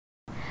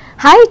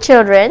Hi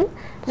children,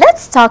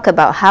 let's talk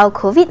about how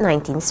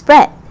COVID-19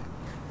 spread.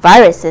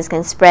 Viruses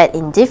can spread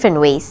in different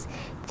ways.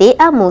 They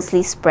are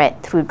mostly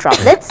spread through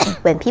droplets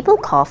when people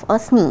cough or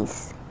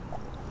sneeze.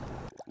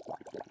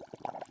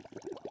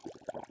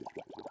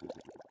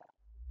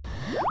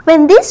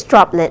 When these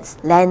droplets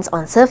land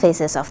on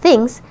surfaces of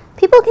things,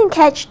 people can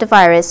catch the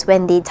virus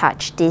when they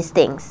touch these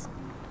things.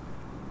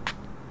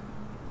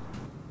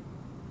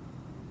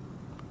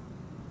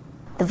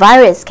 The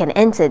virus can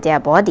enter their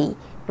body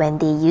when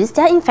they use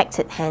their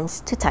infected hands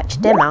to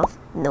touch their mouth,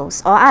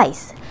 nose or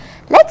eyes.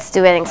 Let's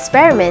do an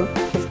experiment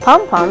with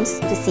pom-poms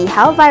to see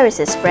how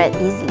viruses spread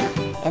easily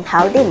and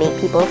how they make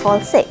people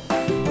fall sick.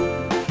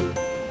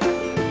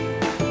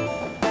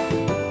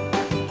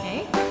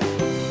 Okay.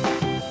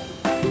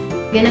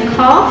 You're gonna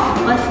cough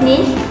or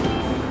sneeze?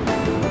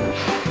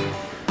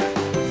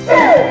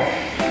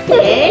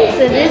 Okay,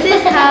 so this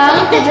is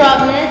how the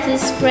droplets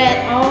is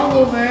spread all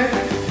over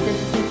the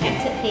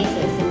infected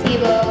places, the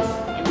tables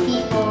and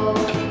people.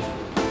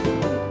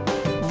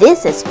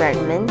 This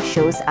experiment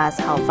shows us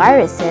how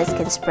viruses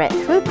can spread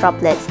through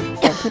droplets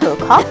when people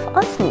cough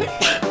or sneeze.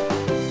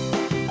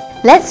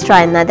 Let's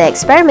try another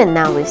experiment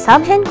now with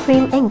some hand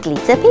cream and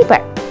glitter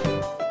paper.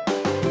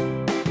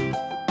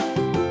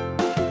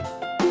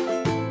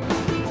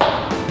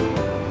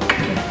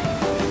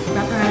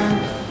 Wrap around.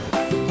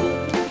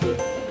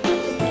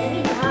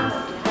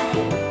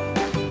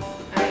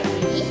 Alright,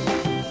 ready?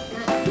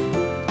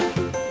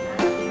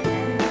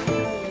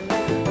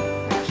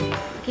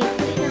 Okay,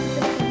 put it down,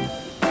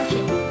 touch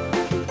it.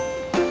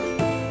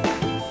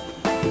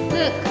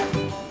 Look!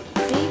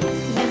 See?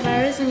 You have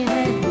virus on your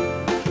hand.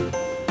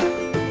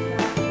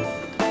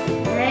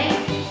 Alright?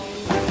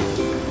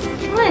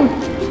 Come on!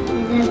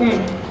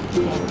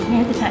 Okay, you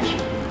have to touch.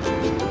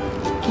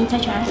 Can you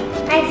touch your eye?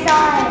 I saw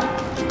it.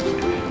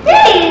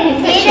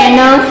 Touch your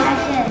nose.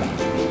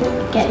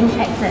 Get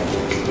infected.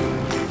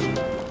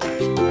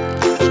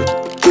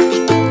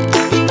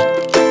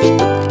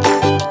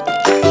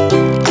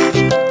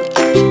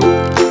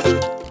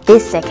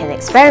 This second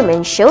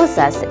experiment shows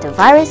us that the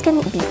virus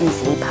can be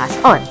easily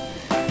passed on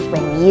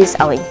when we use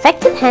our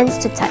infected hands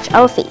to touch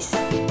our face.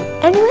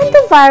 And when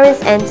the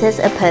virus enters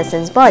a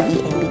person's body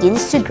and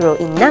begins to grow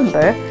in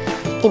number,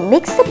 it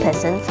makes the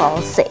person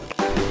fall sick.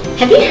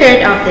 Have you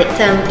heard of the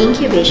term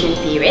incubation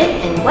period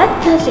and what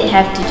does it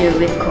have to do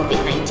with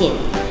COVID-19?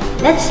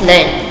 Let's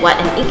learn what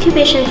an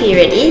incubation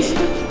period is,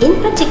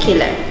 in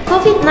particular,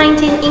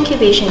 COVID-19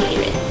 incubation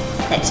period.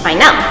 Let's find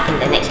out in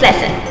the next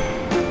lesson.